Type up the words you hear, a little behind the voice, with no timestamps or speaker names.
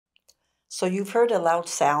So you've heard a loud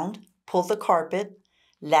sound, pulled the carpet,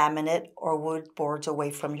 laminate, or wood boards away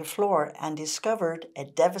from your floor and discovered a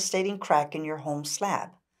devastating crack in your home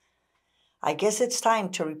slab. I guess it's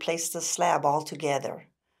time to replace the slab altogether.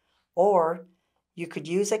 Or you could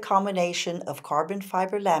use a combination of carbon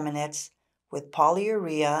fiber laminates with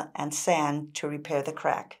polyurea and sand to repair the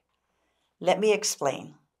crack. Let me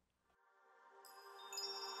explain.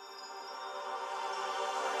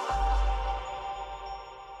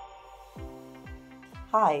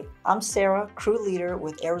 Hi, I'm Sarah, crew leader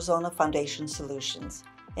with Arizona Foundation Solutions.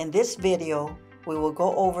 In this video, we will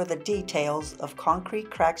go over the details of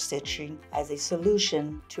concrete crack stitching as a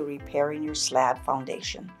solution to repairing your slab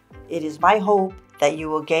foundation. It is my hope that you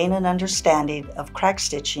will gain an understanding of crack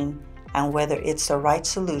stitching and whether it's the right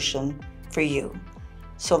solution for you.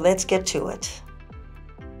 So let's get to it.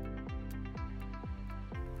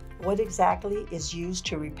 What exactly is used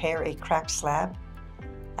to repair a cracked slab?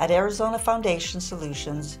 At Arizona Foundation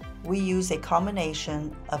Solutions, we use a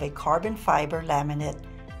combination of a carbon fiber laminate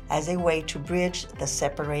as a way to bridge the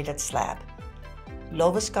separated slab. Low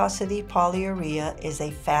viscosity polyurea is a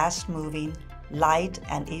fast-moving, light,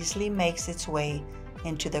 and easily makes its way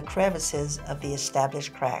into the crevices of the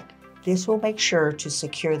established crack. This will make sure to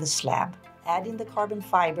secure the slab. Adding the carbon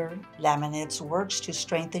fiber laminates works to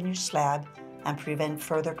strengthen your slab and prevent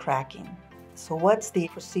further cracking. So what's the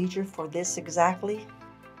procedure for this exactly?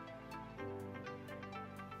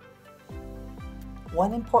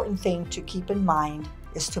 One important thing to keep in mind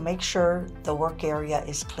is to make sure the work area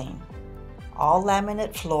is clean. All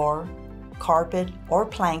laminate floor, carpet, or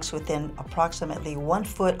planks within approximately 1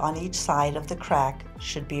 foot on each side of the crack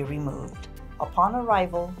should be removed. Upon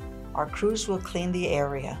arrival, our crews will clean the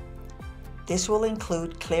area. This will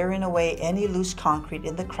include clearing away any loose concrete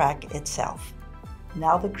in the crack itself.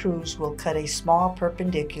 Now the crews will cut a small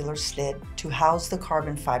perpendicular slit to house the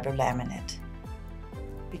carbon fiber laminate.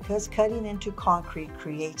 Because cutting into concrete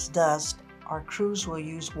creates dust, our crews will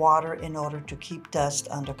use water in order to keep dust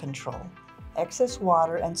under control. Excess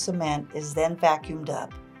water and cement is then vacuumed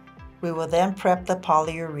up. We will then prep the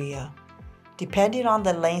polyurea. Depending on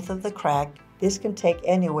the length of the crack, this can take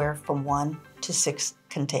anywhere from 1 to 6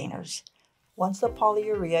 containers. Once the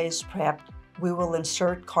polyurea is prepped, we will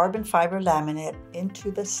insert carbon fiber laminate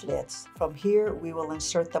into the slits. From here, we will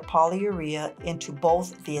insert the polyurea into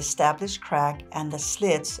both the established crack and the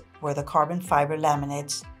slits where the carbon fiber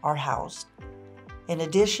laminates are housed. In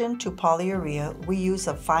addition to polyurea, we use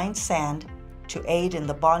a fine sand to aid in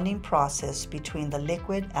the bonding process between the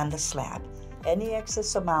liquid and the slab. Any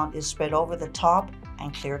excess amount is spread over the top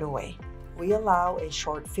and cleared away. We allow a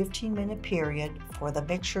short 15-minute period for the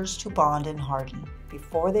mixtures to bond and harden.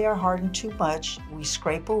 Before they are hardened too much, we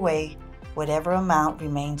scrape away whatever amount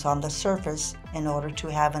remains on the surface in order to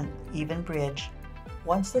have an even bridge.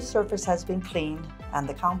 Once the surface has been cleaned and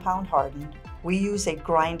the compound hardened, we use a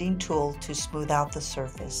grinding tool to smooth out the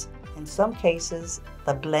surface. In some cases,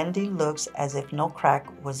 the blending looks as if no crack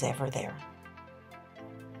was ever there.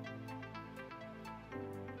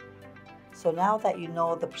 So now that you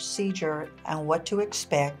know the procedure and what to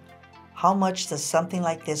expect, how much does something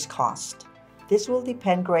like this cost? This will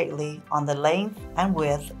depend greatly on the length and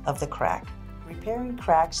width of the crack. Repairing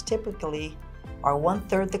cracks typically are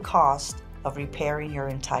 1/3 the cost of repairing your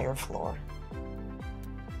entire floor.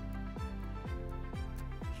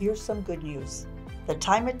 Here's some good news. The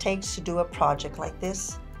time it takes to do a project like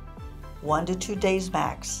this, 1 to 2 days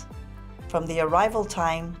max. From the arrival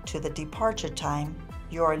time to the departure time,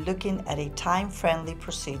 you are looking at a time-friendly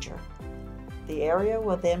procedure. The area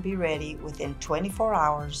will then be ready within 24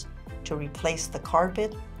 hours to replace the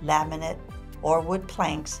carpet, laminate, or wood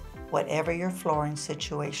planks, whatever your flooring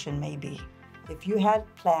situation may be. If you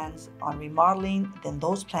had plans on remodeling, then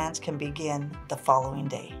those plans can begin the following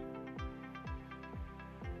day.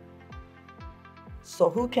 So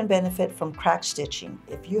who can benefit from crack stitching?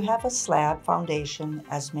 If you have a slab foundation,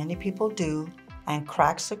 as many people do, and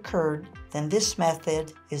cracks occurred, then this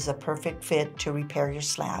method is a perfect fit to repair your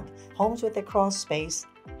slab. Homes with a crawl space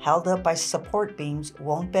held up by support beams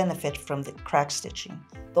won't benefit from the crack stitching.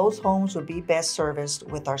 Those homes would be best serviced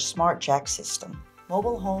with our Smart Jack system.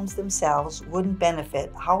 Mobile homes themselves wouldn't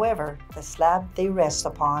benefit, however, the slab they rest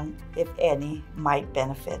upon, if any, might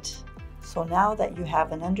benefit. So now that you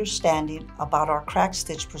have an understanding about our crack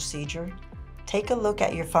stitch procedure, take a look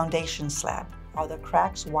at your foundation slab. Are the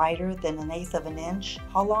cracks wider than 1/8 of an inch?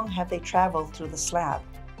 How long have they traveled through the slab?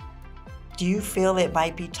 Do you feel it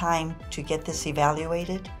might be time to get this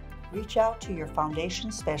evaluated? Reach out to your foundation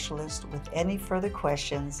specialist with any further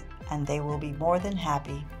questions, and they will be more than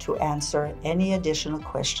happy to answer any additional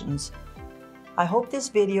questions. I hope this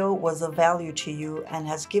video was of value to you and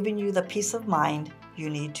has given you the peace of mind you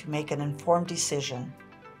need to make an informed decision.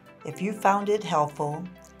 If you found it helpful,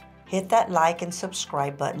 hit that like and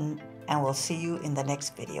subscribe button, and we'll see you in the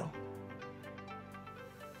next video.